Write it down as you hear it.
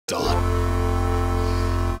done.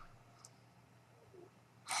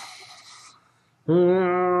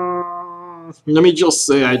 Let me just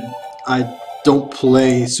say I don't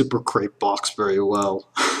play Super Crate Box very well.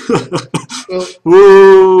 Well,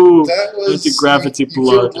 Woo! that was Anti-gravity you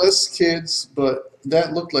blood. killed less kids, but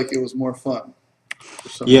that looked like it was more fun. For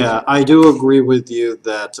some Yeah, reason. I do agree with you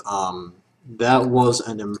that that was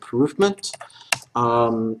an improvement.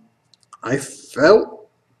 I felt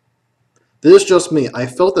this is just me. I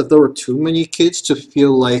felt that there were too many kids to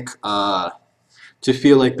feel like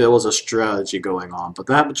there was a strategy going on, but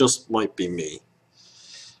that just might be me.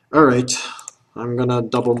 All right, I'm gonna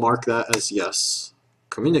double mark that as yes.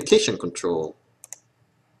 Communication control.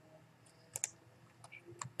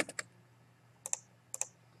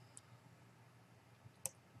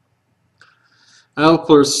 I'll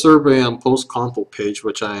put a survey on post-conflict page,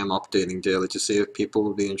 which I am updating daily to see if people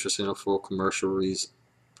will be interested in a full commercial reason.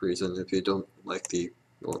 If you don't like the,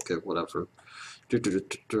 okay, whatever.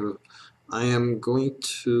 I am going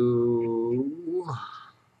to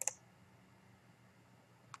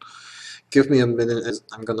give me a minute. As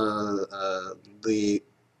I'm gonna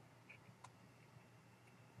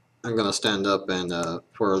I'm gonna stand up and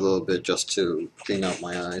for a little bit just to clean out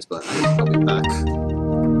my eyes, but I'll be back.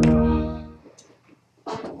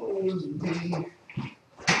 What was me?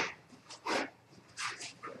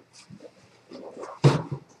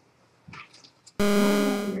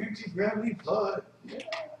 Anti-gravity blood.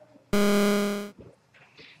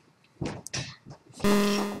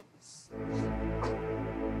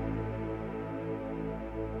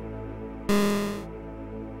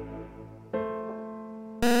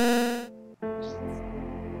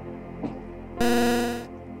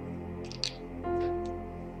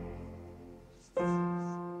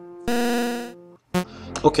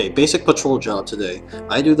 Okay, basic patrol job today.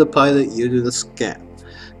 I do the pilot, you do the scan.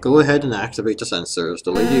 Go ahead and activate the sensors.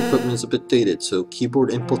 The lady equipment is a bit dated, so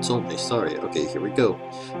keyboard inputs only. Sorry. Okay, here we go.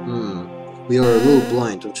 We are a little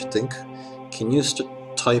blind, don't you think? Can you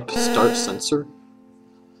type start sensor?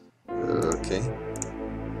 Okay.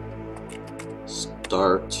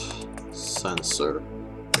 Start sensor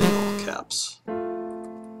in all caps.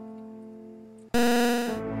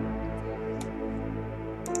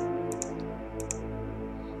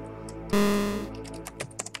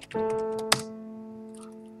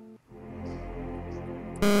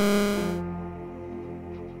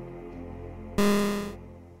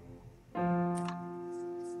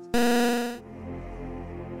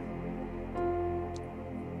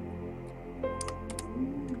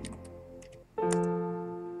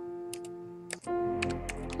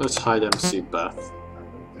 Let's hide MC Beth.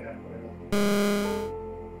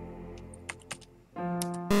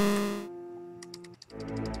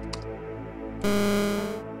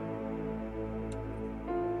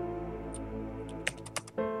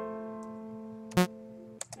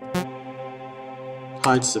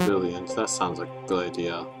 Hide civilians, that sounds like a good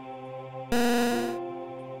idea.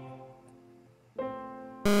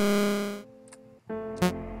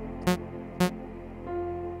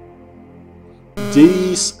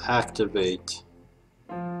 Deactivate.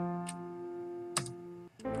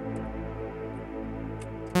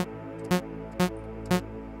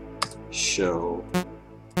 Show.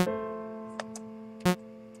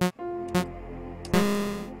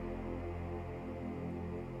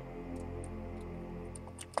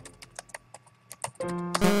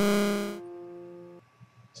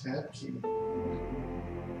 Tab key.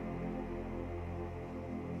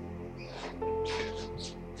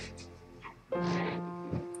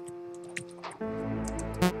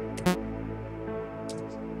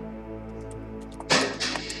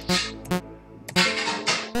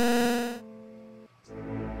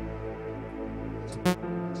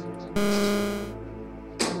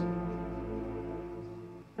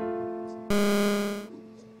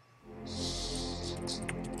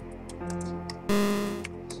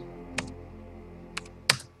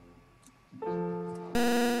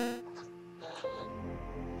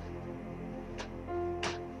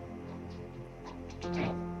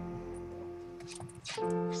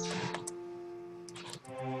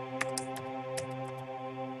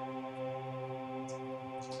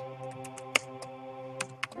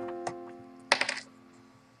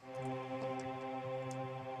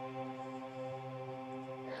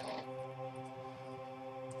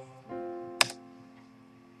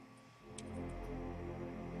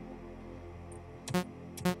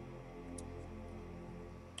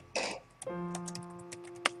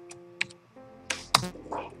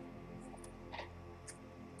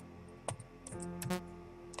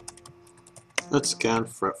 Let's scan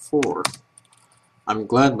fret 4. I'm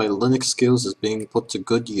glad my Linux skills is being put to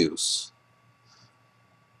good use.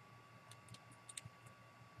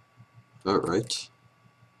 Alright.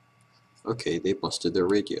 Okay, they busted their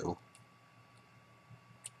radio.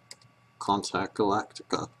 Contact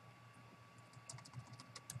Galactica.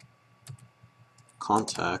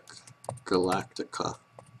 Contact Galactica.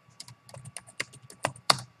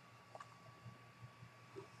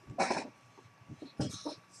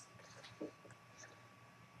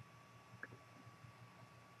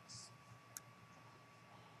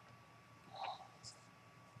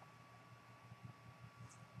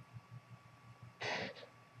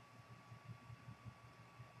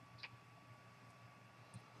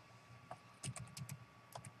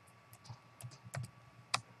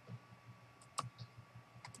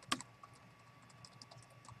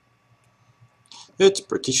 It's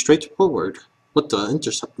pretty straightforward what the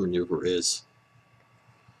intercept maneuver is.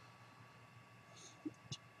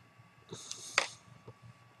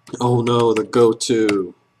 Oh no, the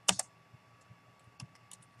go-to.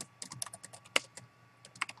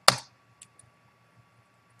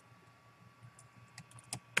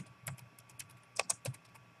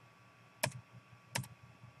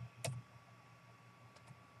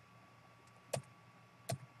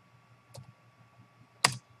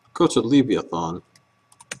 Go to Leviathan.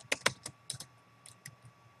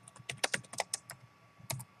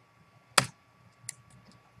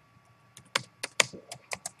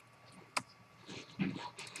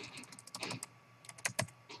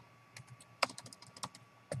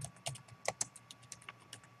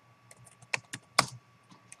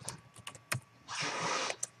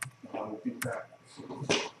 I'll be back.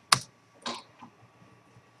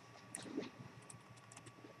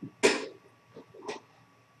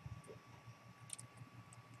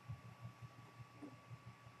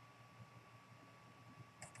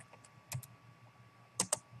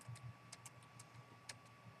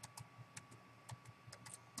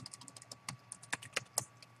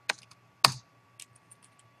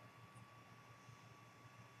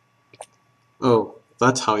 Oh,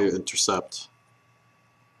 that's how you intercept.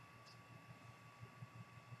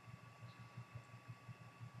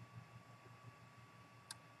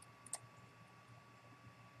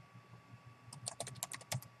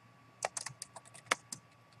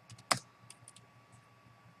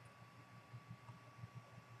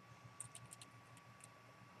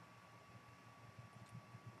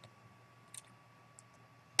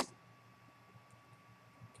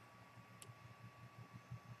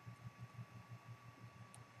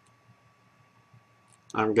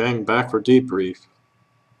 I'm getting back for debrief.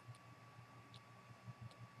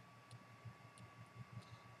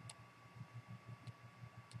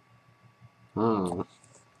 Hmm.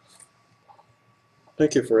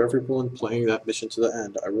 Thank you for everyone playing that mission to the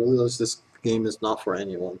end. I realize this game is not for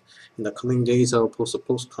anyone. In the coming days, I will post a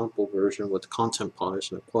post-compo version with content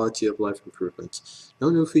polish and quality of life improvements. No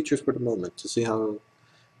new features for the moment. To see how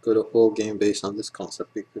good a full game based on this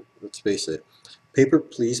concept, let's face it. Paper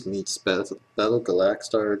Please meets Battle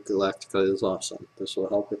Galactica Galactica is awesome. This will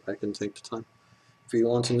help if I can take the time. If you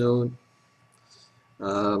want to know,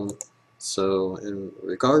 um, so in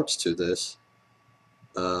regards to this,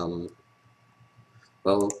 um,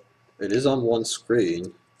 well, it is on one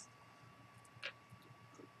screen.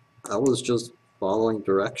 I was just following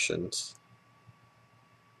directions.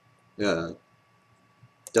 Yeah,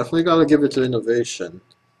 definitely gotta give it to innovation.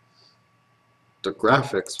 The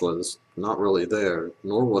graphics was not really there,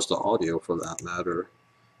 nor was the audio for that matter.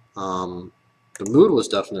 Um, the mood was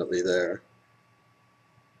definitely there.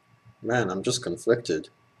 Man, I'm just conflicted.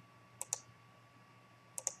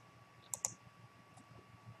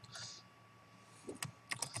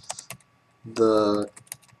 The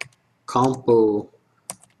compo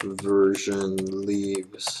version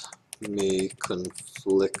leaves me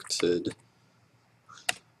conflicted.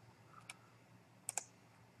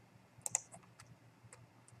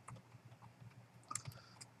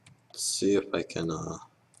 Let's see if I can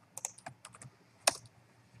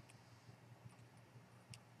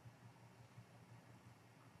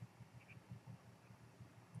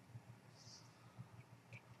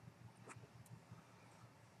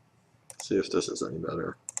see if this is any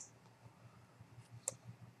better.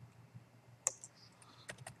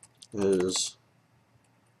 It is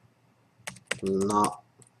not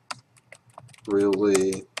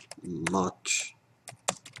really much,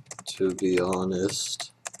 to be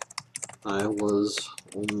honest. I was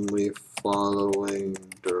only following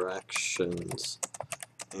directions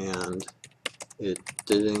and it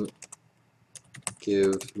didn't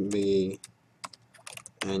give me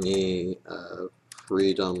any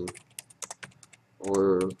freedom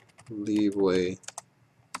or leeway.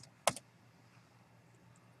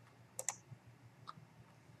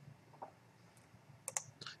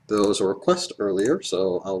 There was a request earlier,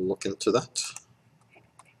 so I'll look into that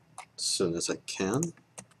as soon as I can.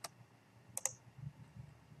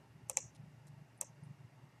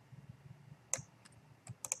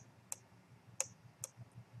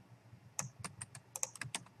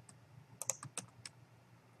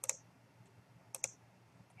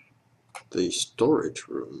 The storage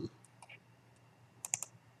room.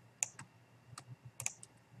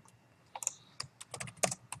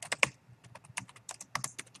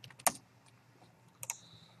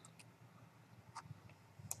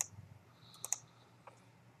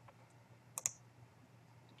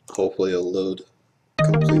 Hopefully it'll load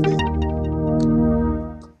completely.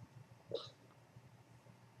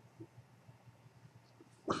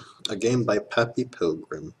 A game by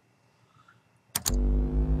PapyPilgrim.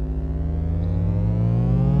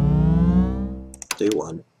 Day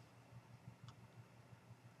 1.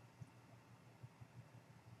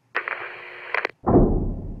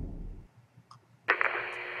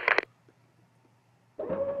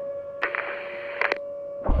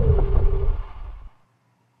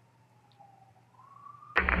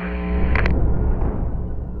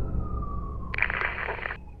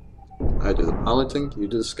 I do the piloting, you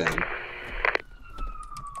do the scan.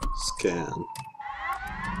 Scan.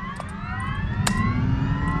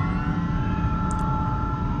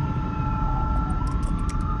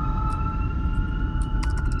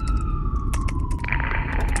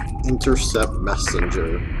 Intercept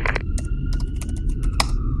messenger.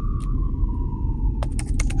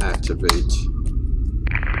 Activate.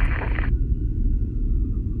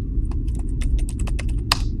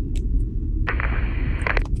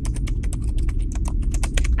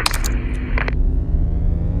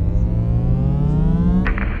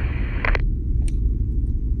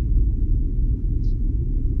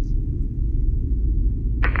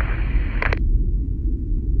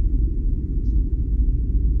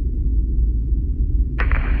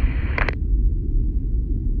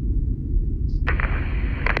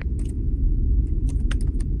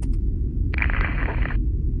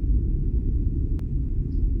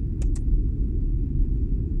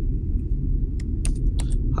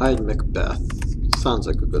 Hide Macbeth. Sounds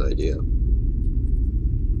like a good idea.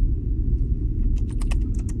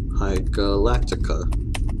 Hide Galactica.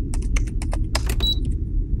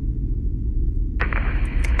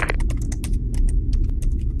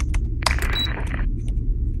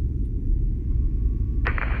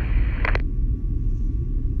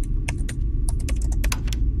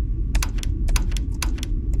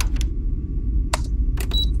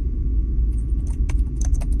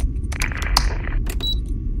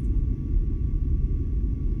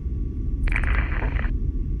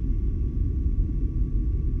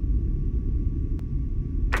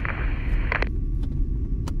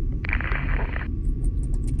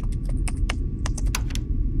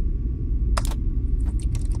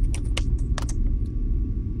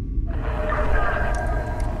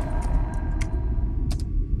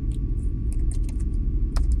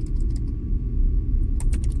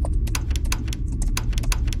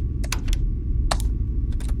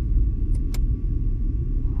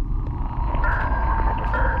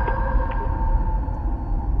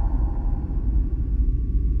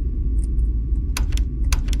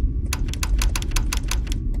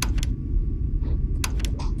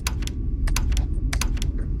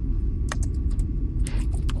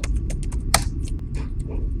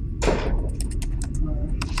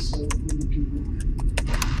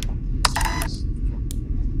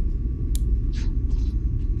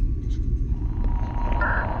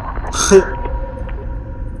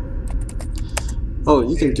 Oh,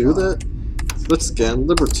 you can do that? Let's scan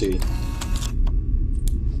Liberty.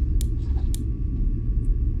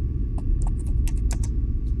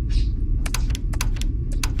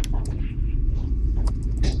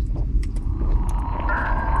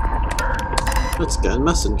 Let's scan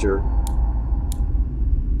Messenger.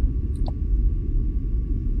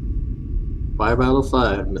 5 out of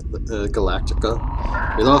 5,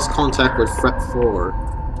 Galactica. We lost contact with Fret 4.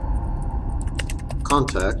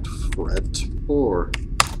 Contact Fret 4.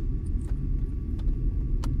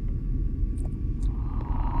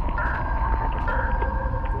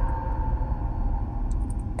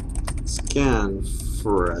 Scan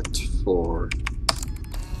Fret 4.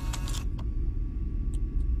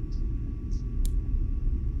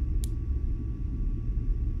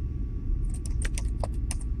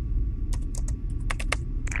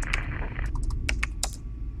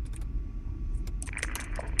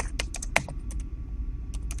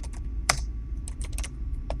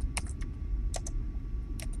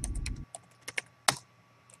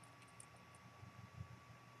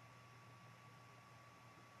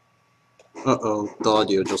 Uh-oh, the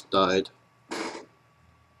audio just died.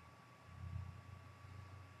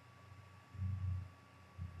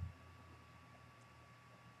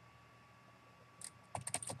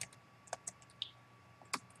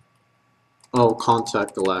 Oh,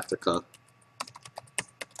 contact Galactica.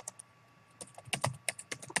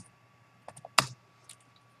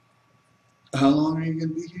 How long are you going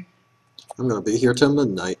to be here? I'm gonna be here till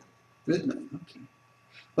midnight. Midnight, okay.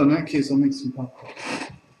 Well, in that case, I'll make some popcorn.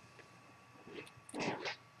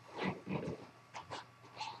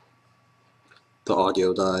 The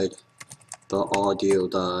audio died. The audio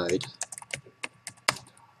died.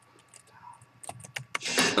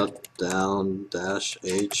 Shut down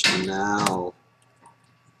 -H now.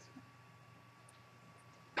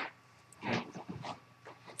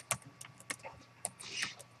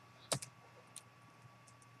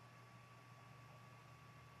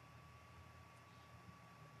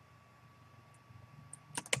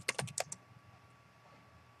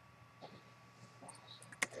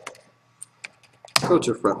 Go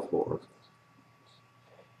to fret 4.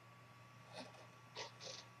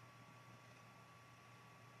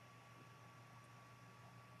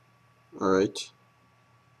 Alright.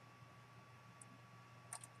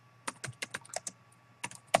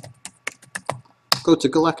 Go to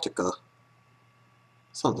Galactica.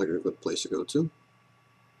 Sounds like a good place to go to.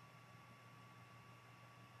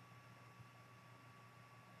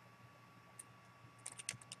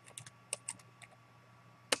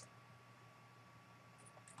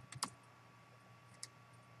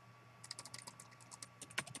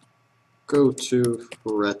 Go to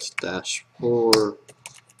fret -4.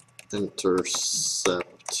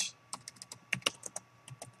 Intercept.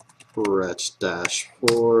 Fret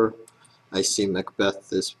 -4. I see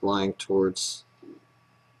Macbeth is flying towards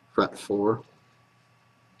fret 4.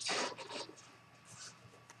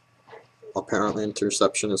 Apparently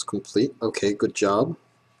interception is complete. Okay, good job.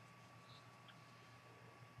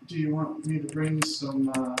 Do you want me to bring some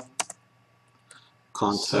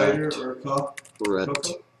Contact cider or fret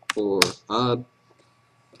cocoa? 4.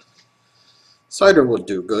 Cider would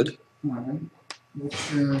do good. Alright.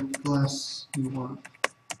 Which glass do you want?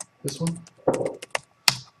 This one?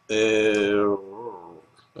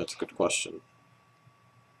 That's a good question.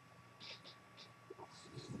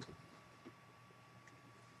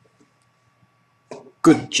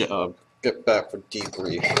 Good job. Get back for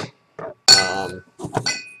debrief.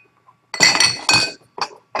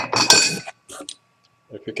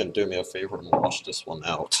 If you can do me a favor and wash this one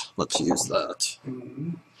out, let's use that.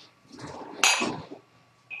 Mm-hmm.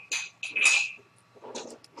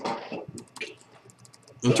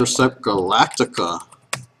 Intercept Galactica.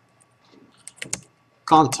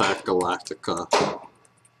 Contact Galactica.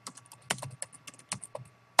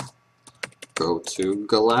 Go to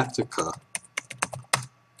Galactica.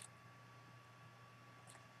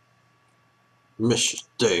 Mission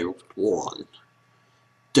Day 1.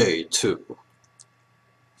 Day 2.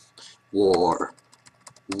 War.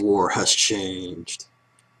 War has changed.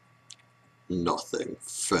 Nothing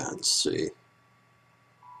fancy.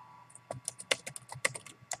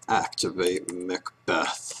 Activate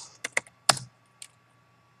Macbeth.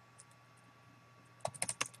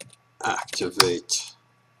 Activate.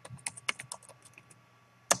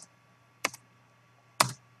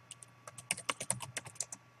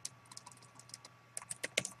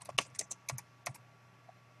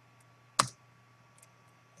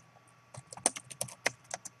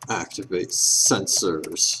 Activate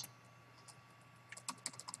sensors.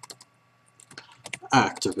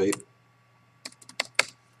 Activate.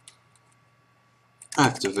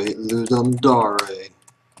 Activate Ludum Dare.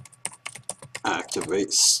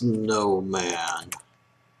 Activate Snowman.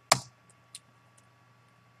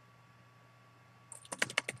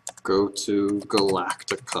 Go to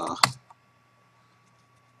Galactica.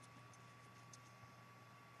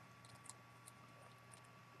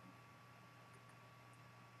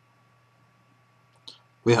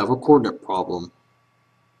 We have a coordinate problem.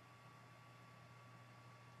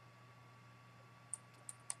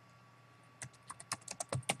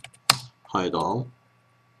 Hide all.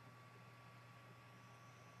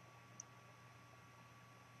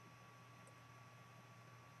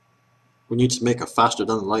 We need to make a faster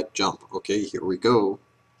than light jump. Okay, here we go.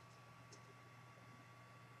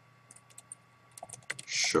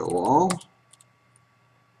 Show all.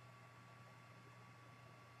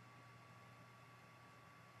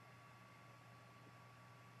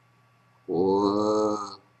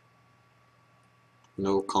 Whoa.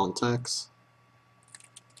 No contacts.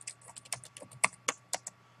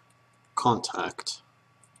 Contact.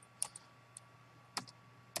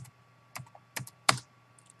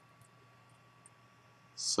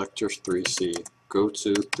 Sector 3C. Go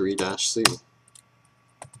to 3-C.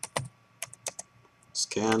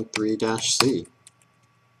 Scan 3-C.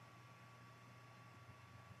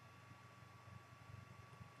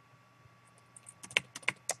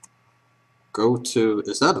 Go to,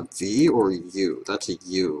 is that a V or a U? That's a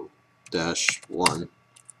U-1.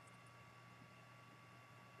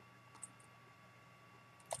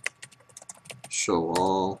 Show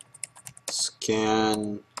all.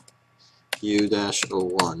 Scan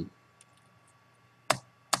U-01.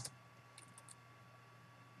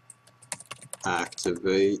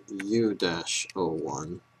 Activate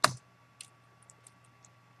U-01.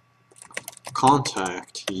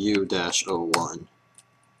 Contact U-01.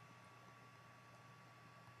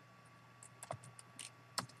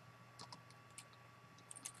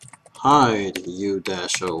 Hide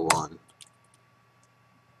U-01.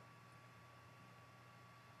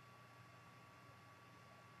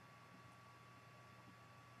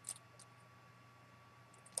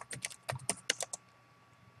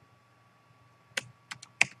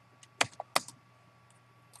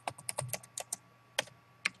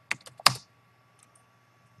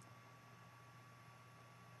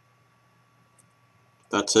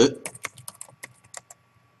 That's it.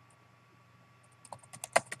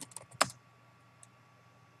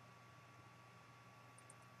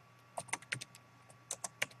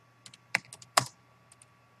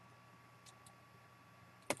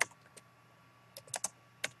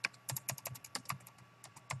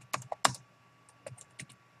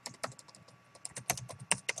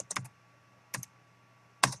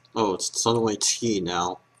 Oh, it's suddenly T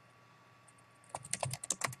now.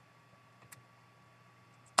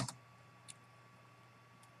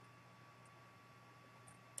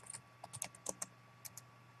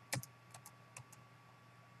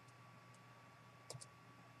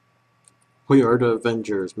 We are the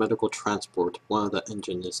Avengers. Medical transport. One of the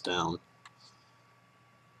engine is down.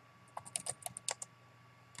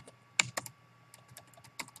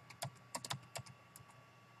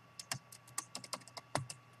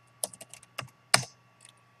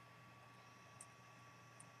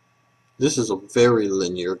 This is a very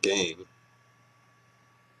linear game.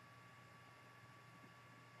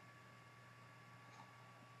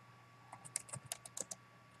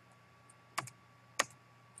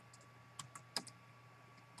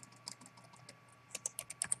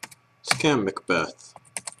 Scan Macbeth.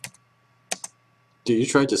 Did you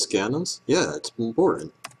try to scan us? Yeah, it's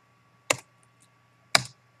important.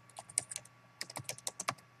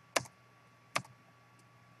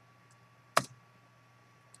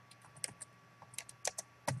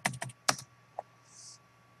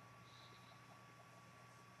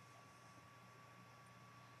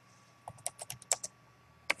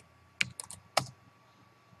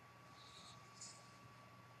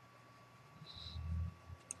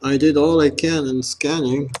 I did all I can in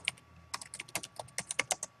scanning.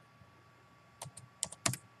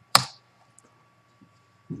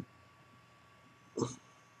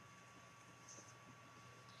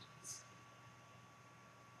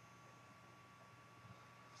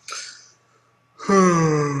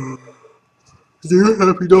 Do you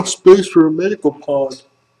have enough space for a medical pod?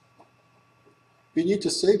 We need to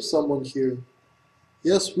save someone here.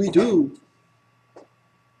 Yes, we do.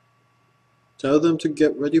 Tell them to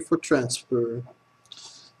get ready for transfer.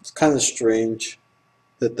 It's kind of strange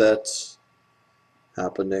that that's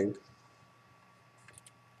happening.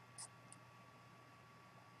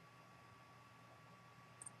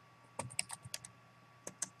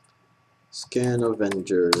 Scan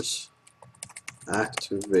Avengers.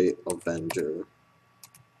 Activate Avenger.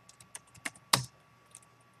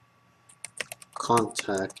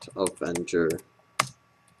 Contact Avenger.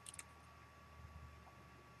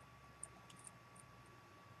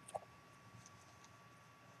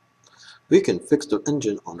 We can fix the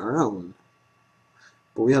engine on our own.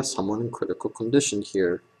 But we have someone in critical condition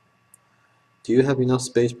here. Do you have enough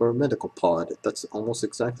space for a medical pod? That's almost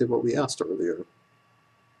exactly what we asked earlier.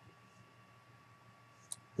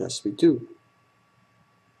 Yes, we do.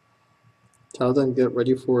 Tell them get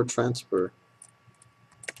ready for a transfer.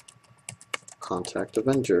 Contact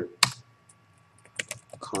Avenger.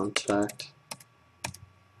 Contact.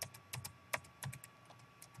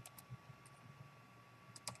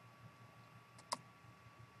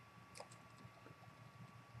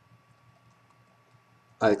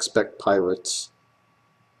 I expect pirates.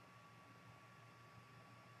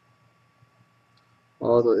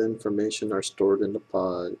 All the information are stored in the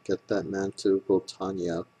pod. Get that man to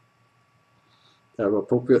Botania. Have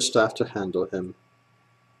appropriate staff to handle him.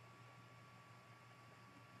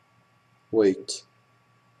 Wait.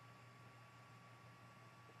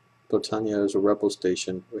 Botania is a rebel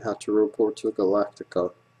station. We have to report to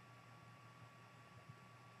Galactica.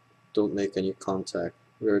 Don't make any contact.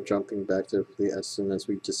 We are jumping back to the fleet as soon as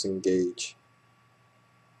we disengage.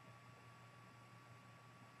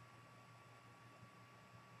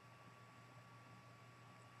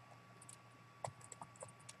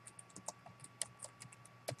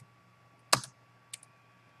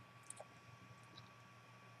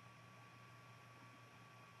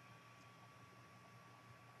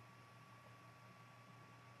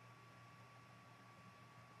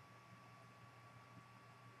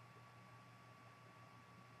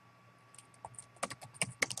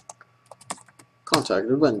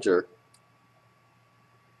 Contact Avenger.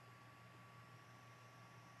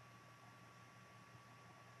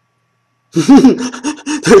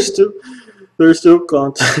 they're still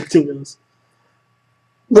contacting us.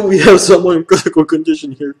 But we have someone in critical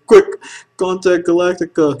condition here. Quick, contact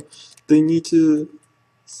Galactica. They need to.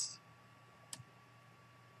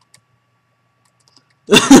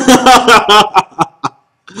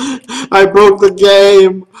 I broke the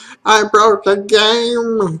game. I broke the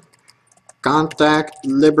game. Contact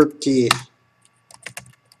Liberty.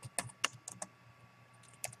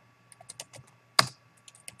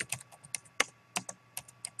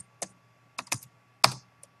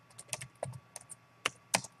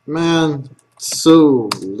 Man, so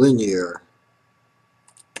linear.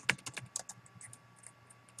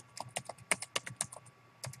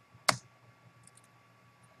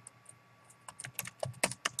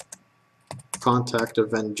 Contact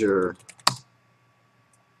Avenger.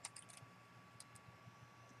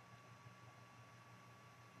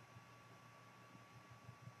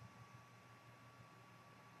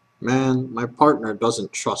 Man, my partner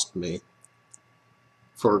doesn't trust me.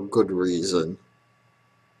 For a good reason.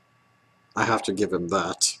 I have to give him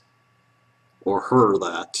that. Or her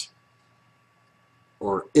that.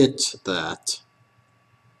 Or it that.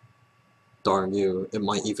 Darn you, it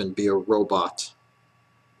might even be a robot.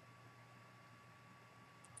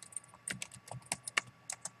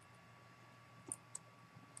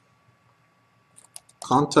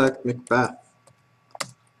 Contact Macbeth.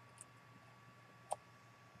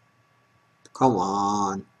 Come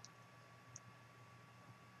on.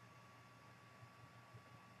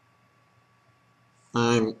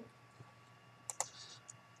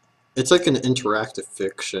 It's like an interactive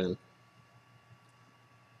fiction.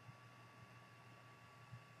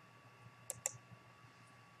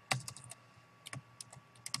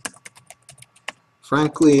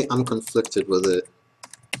 Frankly, I'm conflicted with it.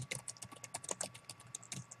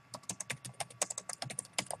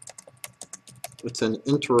 It's an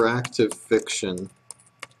interactive fiction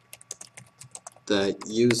that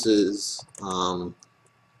uses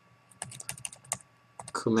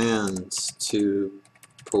commands to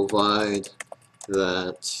provide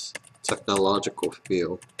that technological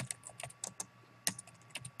feel.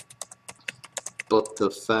 But the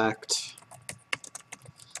fact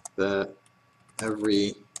that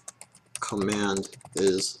every command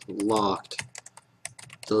is locked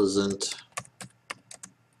doesn't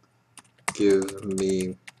give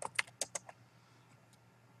me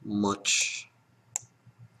much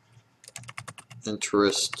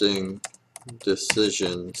interesting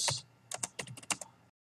decisions